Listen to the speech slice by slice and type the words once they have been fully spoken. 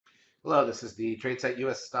Hello, this is the TradeSite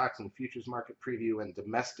U.S. Stocks and Futures Market Preview and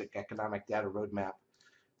Domestic Economic Data Roadmap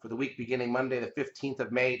for the week beginning Monday, the 15th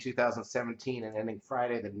of May, 2017, and ending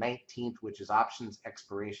Friday, the 19th, which is Options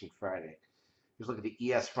Expiration Friday. Here's a look at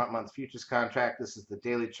the ES front month futures contract. This is the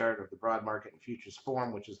daily chart of the broad market and futures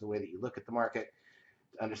form, which is the way that you look at the market.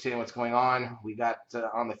 To understand what's going on, we got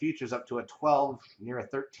on the futures up to a 12, near a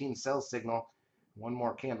 13 sell signal. One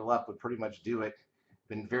more candle up would pretty much do it.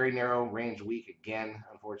 Been very narrow range week again,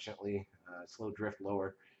 unfortunately. Slow drift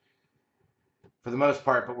lower for the most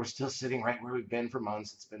part, but we're still sitting right where we've been for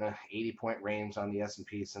months. It's been a 80-point range on the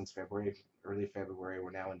S&P since February, early February.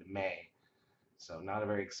 We're now into May. So not a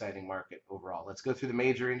very exciting market overall. Let's go through the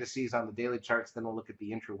major indices on the daily charts. Then we'll look at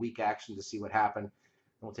the intra-week action to see what happened. And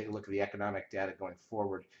we'll take a look at the economic data going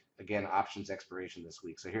forward. Again, options expiration this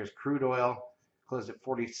week. So here's crude oil. Closed at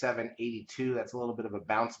 47.82. That's a little bit of a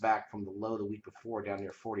bounce back from the low the week before, down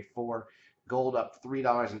near 44. Gold up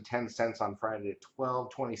 $3.10 on Friday to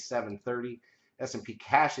 1227.30. S&P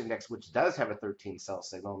cash index, which does have a 13 cell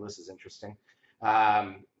signal, and this is interesting,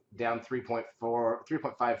 down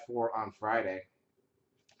 3.54 on Friday,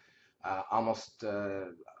 almost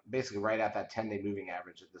basically right at that 10-day moving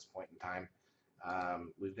average at this point in time.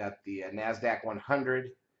 We've got the NASDAQ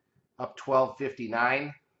 100 up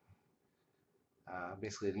 1259.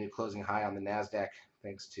 Basically, the new closing high on the NASDAQ,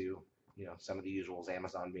 thanks to some of the usuals,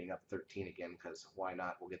 Amazon being up 13 again, because why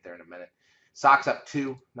not? We'll get there in a minute. SOX up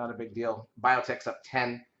 2, not a big deal. Biotech's up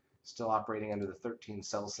 10, still operating under the 13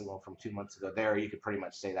 sell signal from 2 months ago. There, you could pretty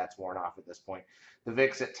much say that's worn off at this point. The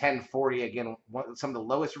VIX at 1040, again, some of the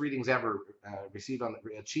lowest readings ever achieved on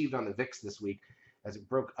the VIX this week, as it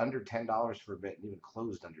broke under $10 for a bit and even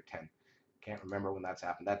closed under 10. Can't remember when that's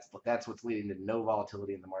happened. That's what's leading to no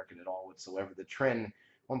volatility in the market at all whatsoever. The trend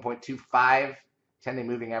 1.25, 10-day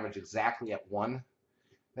moving average exactly at 1.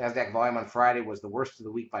 NASDAQ volume on Friday was the worst of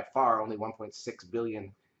the week by far, only 1.6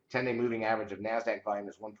 billion. 10-day moving average of NASDAQ volume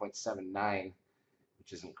is 1.79,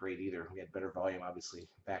 which isn't great either. We had better volume, obviously,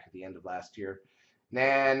 back at the end of last year.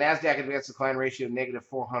 NASDAQ advanced decline ratio negative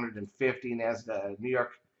 450. New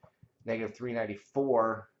York negative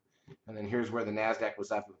 394. And then here's where the NASDAQ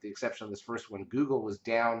was up, with the exception of this first one. Google was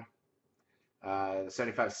down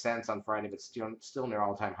 75 cents on Friday, but still near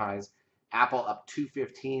all-time highs. Apple up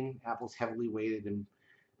 215. Apple's heavily weighted in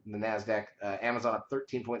the NASDAQ. Amazon up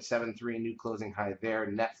 13.73, new closing high there.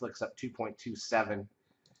 Netflix up 2.27.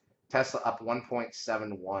 Tesla up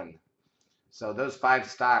 1.71. So those 5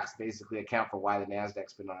 stocks basically account for why the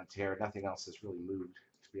NASDAQ's been on a tear. Nothing else has really moved,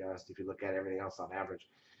 to be honest, if you look at everything else on average.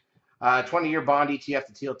 20-year bond ETF,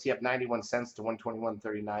 the TLT up 91 cents to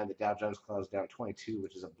 121.39. The Dow Jones closed down 22,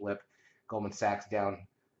 which is a blip. Goldman Sachs down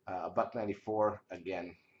 $1.94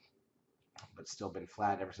 again, but still been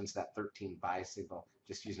flat ever since that 13 buy signal,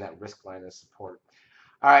 just using that risk line as support.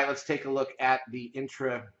 All right, let's take a look at the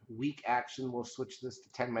intra-week action. We'll switch this to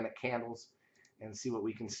 10-minute candles and see what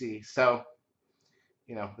we can see. So,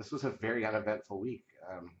 this was a very uneventful week.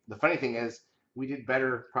 The funny thing is, we did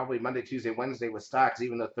better probably Monday, Tuesday, Wednesday with stocks,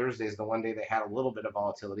 even though Thursday is the one day they had a little bit of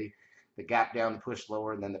volatility. The gap down, the push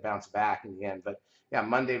lower, and then the bounce back in the end. But yeah,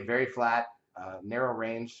 Monday very flat, narrow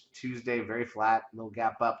range. Tuesday very flat, little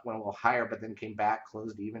gap up, went a little higher, but then came back,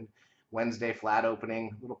 closed even. Wednesday flat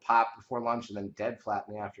opening, little pop before lunch, and then dead flat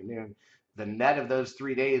in the afternoon. The net of those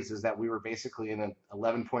 3 days is that we were basically in an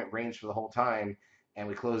 11-point range for the whole time, and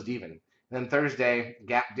we closed even. And then Thursday,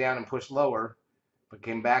 gap down and pushed lower, but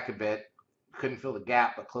came back a bit. Couldn't fill the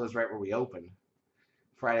gap, but closed right where we opened.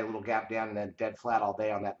 Friday, a little gap down, and then dead flat all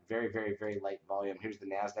day on that very, very, very light volume. Here's the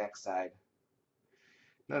NASDAQ side.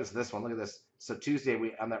 Notice this one. Look at this. So Tuesday,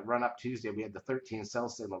 on that run up Tuesday, we had the 13 sell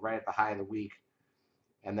signal right at the high of the week,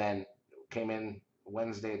 and then came in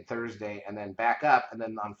Wednesday and Thursday, and then back up, and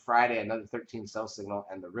then on Friday, another 13 sell signal,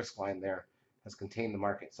 and the risk line there has contained the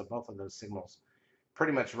market. So both of those signals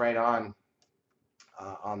pretty much right on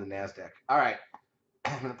the NASDAQ. All right.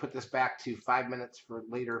 I'm going to put this back to 5 minutes for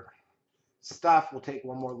later stuff. We'll take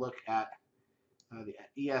one more look at the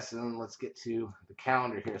ES, and then let's get to the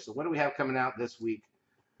calendar here. So what do we have coming out this week?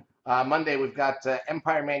 Monday, we've got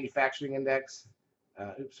Empire Manufacturing Index.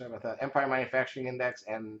 Sorry about that. Empire Manufacturing Index,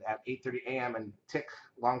 and at 8:30 a.m. and tick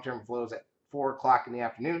long-term flows at 4 o'clock in the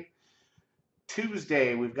afternoon.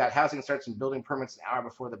 Tuesday, we've got housing starts and building permits an hour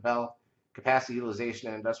before the bell. Capacity utilization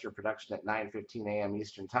and industrial production at 9:15 a.m.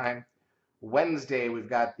 Eastern Time. Wednesday, we've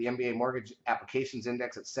got the MBA Mortgage Applications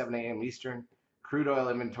Index at 7 a.m. Eastern. Crude oil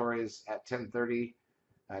inventories at 10:30,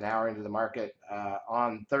 an hour into the market.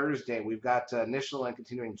 On Thursday, we've got initial and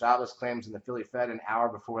continuing jobless claims in the Philly Fed an hour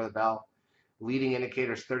before the bell. Leading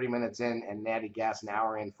indicators 30 minutes in, and natty gas an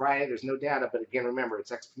hour in. Friday, there's no data, but again, remember,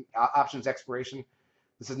 it's options expiration.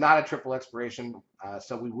 This is not a triple expiration,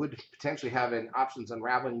 so we would potentially have an options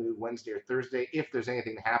unraveling move Wednesday or Thursday if there's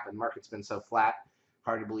anything to happen. Market's been so flat,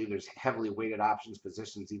 hard to believe there's heavily weighted options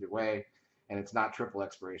positions either way, and it's not triple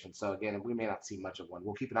expiration. So again, we may not see much of one.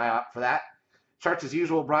 We'll keep an eye out for that. Charts as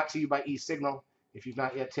usual brought to you by eSignal. If you've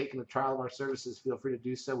not yet taken a trial of our services, feel free to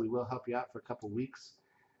do so. We will help you out for a couple weeks.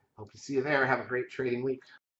 Hope to see you there. Have a great trading week.